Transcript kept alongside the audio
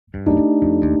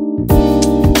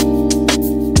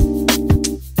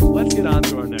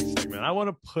I want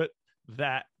to put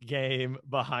that game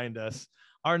behind us.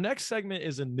 Our next segment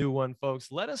is a new one,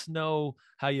 folks. Let us know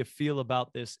how you feel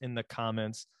about this in the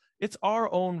comments. It's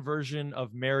our own version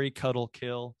of Marry, Cuddle,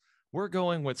 Kill. We're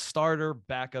going with starter,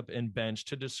 backup, and bench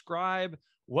to describe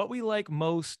what we like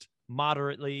most,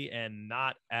 moderately, and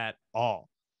not at all.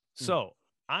 So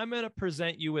I'm going to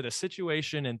present you with a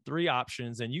situation and 3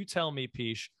 options, and you tell me,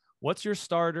 Pich, what's your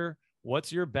starter,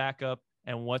 what's your backup,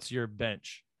 and what's your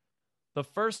bench? The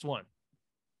first one,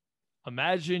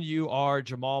 imagine you are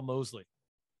Jamal Mosley,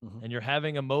 and you're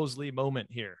having a Mosley moment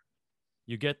here.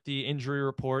 You get the injury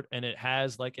report, and it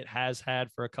has, like it has had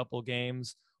for a couple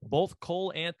games, both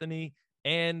Cole Anthony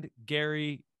and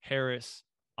Gary Harris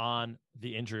on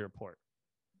the injury report.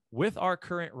 With our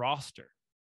current roster,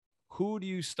 who do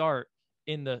you start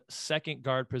in the second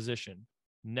guard position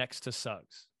next to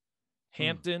Suggs?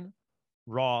 Hampton,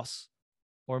 Ross,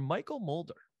 or Mychal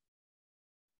Mulder?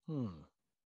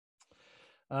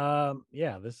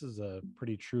 Yeah, this is a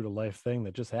pretty true to life thing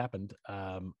that just happened.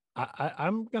 I'm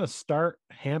going to start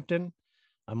Hampton.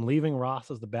 I'm leaving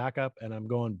Ross as the backup, and I'm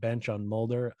going bench on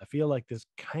Mulder. I feel like this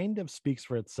kind of speaks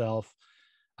for itself.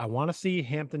 I want to see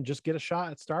Hampton just get a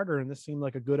shot at starter, and this seemed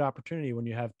like a good opportunity when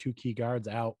you have 2 key guards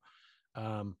out.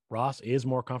 Ross is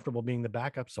more comfortable being the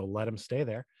backup, so let him stay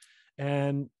there.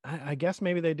 And I guess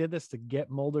maybe they did this to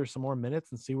get Mulder some more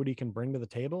minutes and see what he can bring to the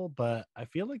table. But I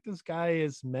feel like this guy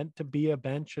is meant to be a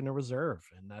bench and a reserve,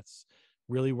 and that's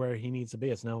really where he needs to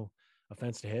be. It's no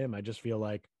offense to him. I just feel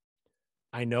like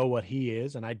I know what he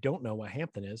is, and I don't know what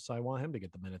Hampton is, so I want him to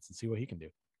get the minutes and see what he can do.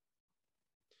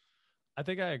 I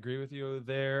think I agree with you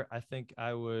there. I think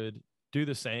I would do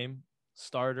the same.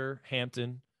 Starter,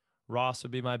 Hampton, Ross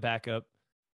would be my backup,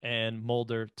 and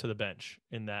Mulder to the bench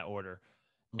in that order.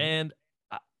 And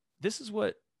this is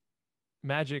what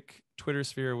Magic Twitter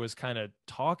sphere was kind of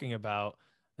talking about,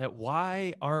 that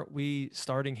why aren't we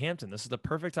starting Hampton? This is the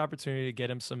perfect opportunity to get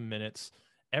him some minutes.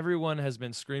 Everyone has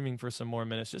been screaming for some more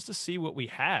minutes just to see what we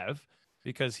have,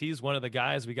 because he's one of the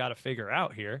guys we got to figure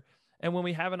out here. And when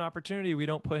we have an opportunity, we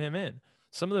don't put him in.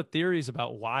 Some of the theories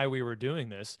about why we were doing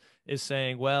this is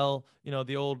saying, well, you know,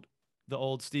 the old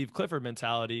Steve Clifford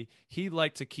mentality, he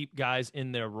liked to keep guys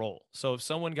in their role. So if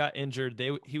someone got injured,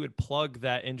 he would plug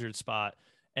that injured spot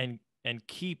and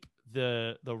keep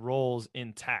the roles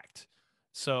intact.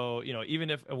 So, you know, even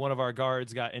if one of our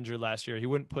guards got injured last year, he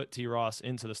wouldn't put T. Ross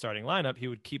into the starting lineup. He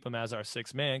would keep him as our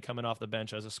 6th man coming off the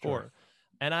bench as a scorer. Sure.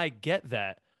 And I get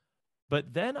that.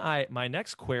 But then my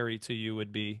next query to you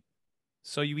would be,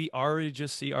 so we already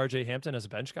just see RJ Hampton as a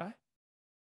bench guy?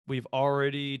 We've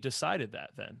already decided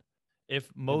that then. If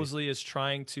Mosley is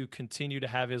trying to continue to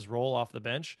have his role off the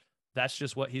bench, that's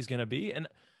just what he's going to be. And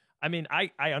I mean,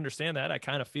 I understand that. I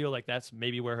kind of feel like that's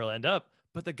maybe where he'll end up.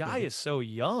 But the guy is so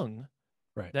young,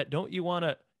 right, that don't you want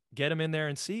to get him in there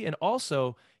and see? And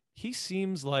also, he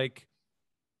seems like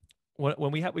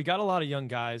when we got a lot of young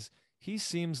guys, he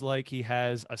seems like he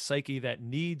has a psyche that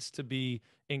needs to be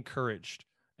encouraged.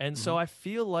 And so I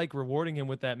feel like rewarding him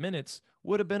with that minutes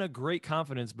would have been a great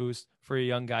confidence boost for a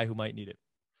young guy who might need it.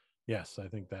 Yes, I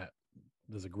think that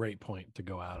there's a great point to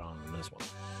go out on this one.